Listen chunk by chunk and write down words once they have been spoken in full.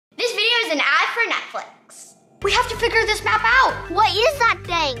for Netflix. We have to figure this map out. What is that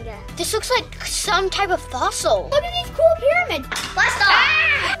thing? This looks like some type of fossil. Look at these cool pyramids. Let's go.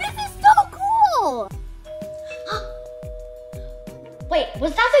 Ah! This is so cool. Wait,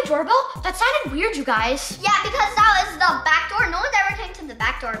 was that the doorbell? That sounded weird, you guys. Yeah, because that was the back door. No one's ever came to the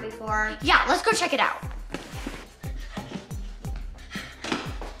back door before. Yeah, let's go check it out.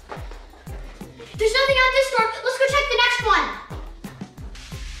 There's nothing on this door. Let's go check the next one.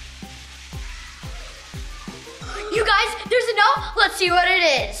 You guys, there's a note. Let's see what it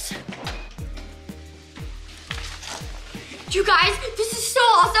is. You guys, this is so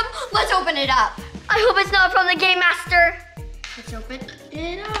awesome. Let's open it up. I hope it's not from the game master. Let's open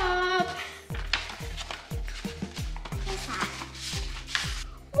it up. What's that?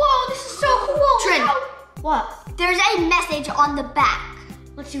 Whoa, this is so cool. Trin. What? There's a message on the back.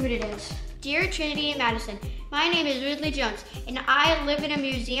 Let's see what it is. Dear Trinity and Madison, my name is Ridley Jones, and I live in a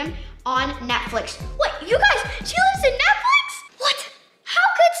museum on Netflix. Wait, you guys, she lives in Netflix? What? How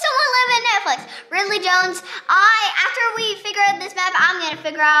could someone live in Netflix? Ridley Jones, after we figure out this map, I'm gonna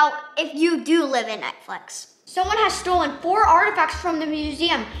figure out if you do live in Netflix. Someone has stolen 4 artifacts from the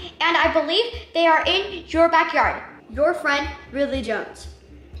museum, and I believe they are in your backyard. Your friend, Ridley Jones.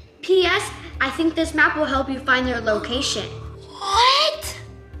 P.S. I think this map will help you find their location. What?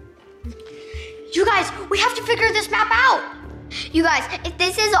 You guys, we have to figure this map out. You guys, if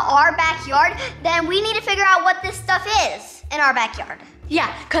this is our backyard, then we need to figure out what this stuff is in our backyard.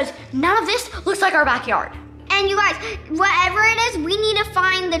 Yeah, because none of this looks like our backyard. And you guys, whatever it is, we need to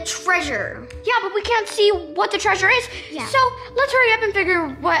find the treasure. Yeah, but we can't see what the treasure is. Yeah. So let's hurry up and figure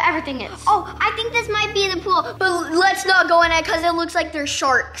what everything is. Oh, I think this might be the pool, but let's not go in it because it looks like there's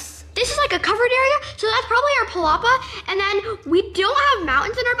sharks. This is like a covered area, so that's probably our palapa. And then we don't have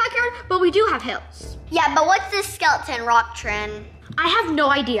mountains in our backyard, but we do have hills. Yeah, but what's this skeleton rock, Trin? I have no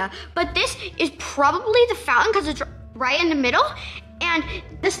idea, but this is probably the fountain because it's right in the middle. And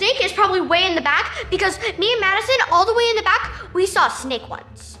the snake is probably way in the back because me and Madison, all the way in the back, we saw a snake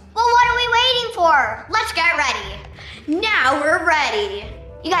once. Well, what are we waiting for? Let's get ready. Now we're ready.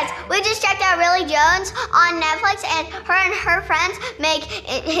 You guys, we just checked out Ridley Jones on Netflix, and her friends make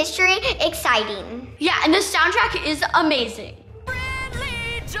history exciting. Yeah, and the soundtrack is amazing.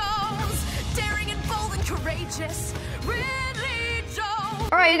 Ridley Jones, daring and bold and courageous. Ridley Jones.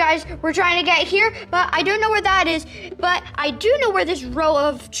 All right, you guys, we're trying to get here, but I don't know where that is, but I do know where this row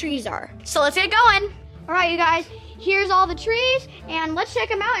of trees are. So let's get going. All right, you guys, here's all the trees, and let's check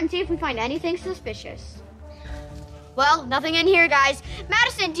them out and see if we find anything suspicious. Well, nothing in here, guys.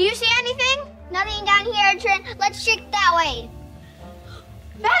 Madison, do you see anything? Nothing down here, Trin. Let's check that way.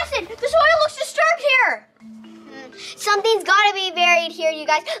 Madison, the soil looks disturbed here. Something's gotta be buried here, you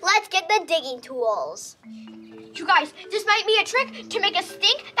guys. Let's get the digging tools. You guys, this might be a trick to make us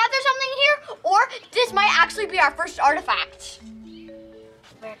think that there's something here, or this might actually be our first artifact.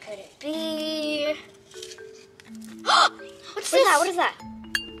 Where could it be? What's this? What is that?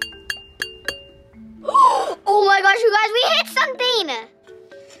 Oh my gosh, you guys, we hit something!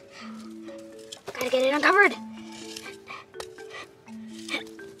 Gotta get it uncovered.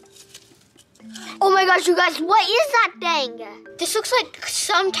 Oh my gosh, you guys, what is that thing? This looks like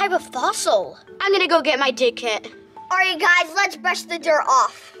some type of fossil. I'm gonna go get my dig kit. All right, guys, let's brush the dirt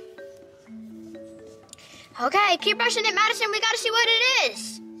off. Okay, keep brushing it, Madison. We gotta see what it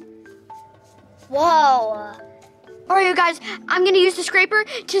is. Whoa. All right, you guys, I'm gonna use the scraper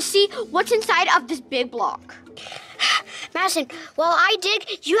to see what's inside of this big block. Madison, while I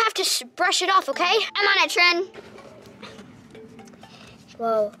dig, you have to brush it off, okay? I'm on it, Trin.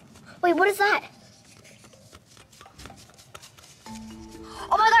 Whoa. Wait, what is that?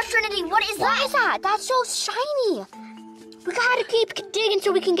 Oh my gosh, Trinity, what is that? What is that? That's so shiny. We gotta keep digging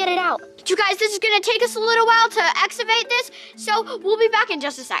so we can get it out. You guys, this is gonna take us a little while to excavate this, so we'll be back in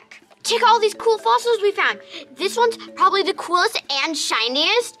just a sec. Check all these cool fossils we found. This one's probably the coolest and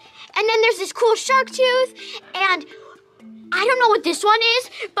shiniest. And then there's this cool shark tooth. And I don't know what this one is,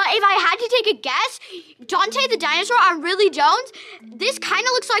 but if I had to take a guess, Dante the dinosaur on Ridley Jones, this kind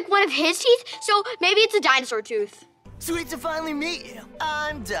of looks like one of his teeth, so maybe it's a dinosaur tooth. Sweet to finally meet you.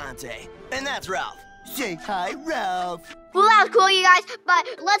 I'm Dante, and that's Ralph. Say hi, Ralph. Well, that was cool, you guys, but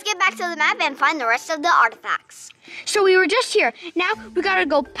let's get back to the map and find the rest of the artifacts. So we were just here. Now we gotta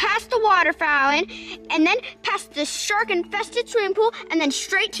go past the water fountain, and then past the shark-infested swimming pool, and then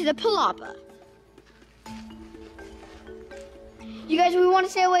straight to the palapa. You guys, we want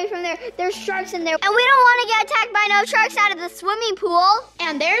to stay away from there. There's sharks in there. And we don't want to get attacked by no sharks out of the swimming pool.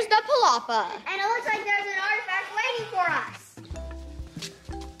 And there's the palapa. And it looks like there's an artifact waiting for us.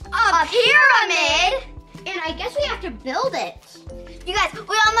 A pyramid? And I guess we have to build it. You guys,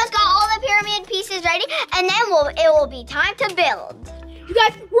 we almost got all the pyramid pieces shiny, and then it will be time to build. You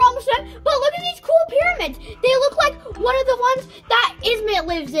guys, we're almost done, but look at these cool pyramids. They look like one of the ones that Ismet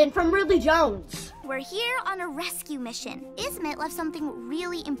lives in from Ridley Jones. We're here on a rescue mission. Ismet left something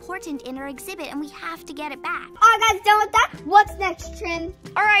really important in her exhibit, and we have to get it back. All right, guys, done with that? What's next, Trin?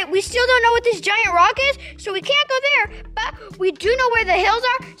 All right, we still don't know what this giant rock is, so we can't go there, but we do know where the hills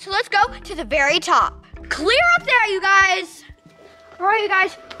are, so let's go to the very top. Clear up there, you guys. All right, you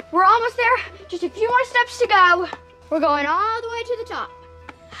guys, we're almost there. Just a few more steps to go. We're going all the way to the top.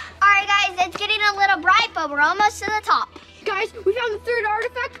 All right, guys, it's getting a little bright, but we're almost to the top. Guys, we found the third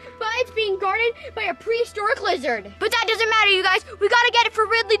artifact, but it's being guarded by a prehistoric lizard. But that doesn't matter, you guys. We gotta get it for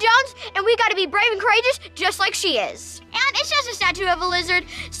Ridley Jones, and we gotta be brave and courageous, just like she is. And it's just a statue of a lizard.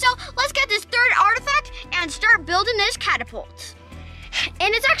 So let's get this third artifact and start building this catapult.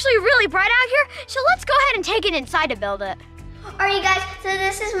 And it's actually really bright out here, so let's go ahead and take it inside to build it. All right, you guys, so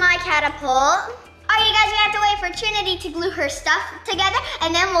this is my catapult. All right, you guys, we have to wait for Trinity to glue her stuff together,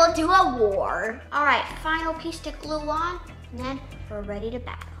 and then we'll do a war. All right, final piece to glue on, and then we're ready to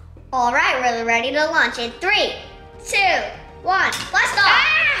battle. All right, we're ready to launch in 3, 2, 1, blast off!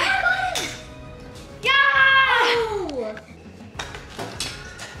 Ah! Yeah!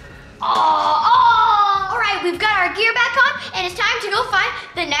 Oh! All right, we've got our gear back on, and it's time to go find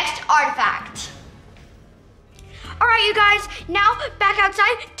the next artifact. All right, you guys, now back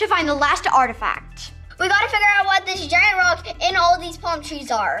outside to find the last artifact. We gotta figure out what this giant rock and all these palm trees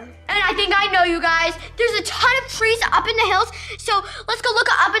are. And I think I know, you guys. There's a ton of trees up in the hills, so let's go look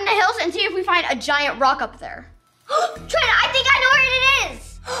up in the hills and see if we find a giant rock up there. Trin, I think I know where it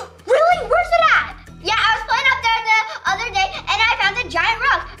is. Really? Where's it at? Yeah, I was playing up there the other day, and I found a giant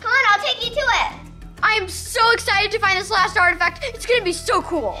rock. Come on, I'll take you to it. I am so excited to find this last artifact. It's gonna be so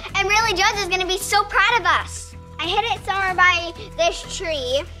cool. And Ridley Jones is gonna be so proud of us. I hid it somewhere by this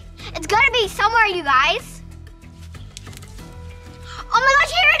tree. It's gonna be somewhere, you guys. Oh my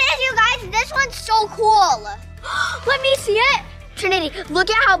gosh, here it is, you guys. This one's so cool. Let me see it. Trinity, look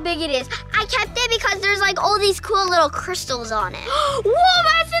at how big it is. I kept it because there's like all these cool little crystals on it. Whoa,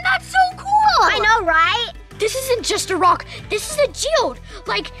 Madison, that's so cool. I know, right? This isn't just a rock. This is a geode,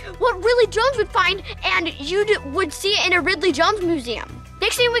 like what Ridley Jones would find, and you would see it in a Ridley Jones museum.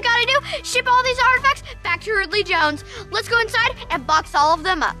 Next thing we gotta do, ship all these artifacts back to Ridley Jones. Let's go inside and box all of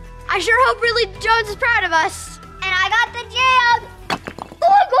them up. I sure hope Ridley Jones is proud of us. And I got the geode. Oh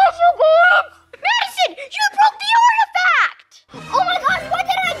my gosh, you good! Madison, you broke the artifact! Oh my gosh, what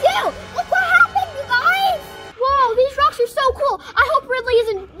did I do? Look what happened, you guys. Whoa, these rocks are so cool. I hope Ridley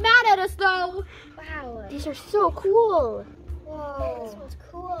isn't mad at us, though. Wow. These are so cool. Whoa. This was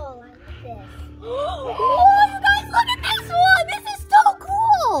cool. I like this. Oh, you guys, look at this one. This is so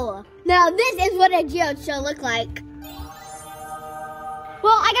cool. Now, this is what a geode should look like.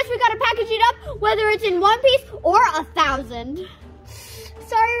 Well, I guess we gotta package it up, whether it's in 1 piece or 1,000.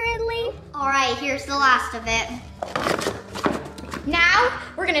 Sorry, Ridley. All right, here's the last of it. Now,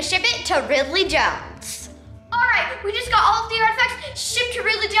 we're gonna ship it to Ridley Jones. All right, we just got all of the artifacts shipped to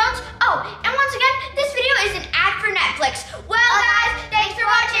Ridley Jones. Oh, and once again, this video is an ad for Netflix. Well, guys, thanks for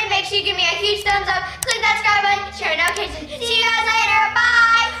watching. Make sure you give me a huge thumbs up, click that subscribe button, share notifications. See you guys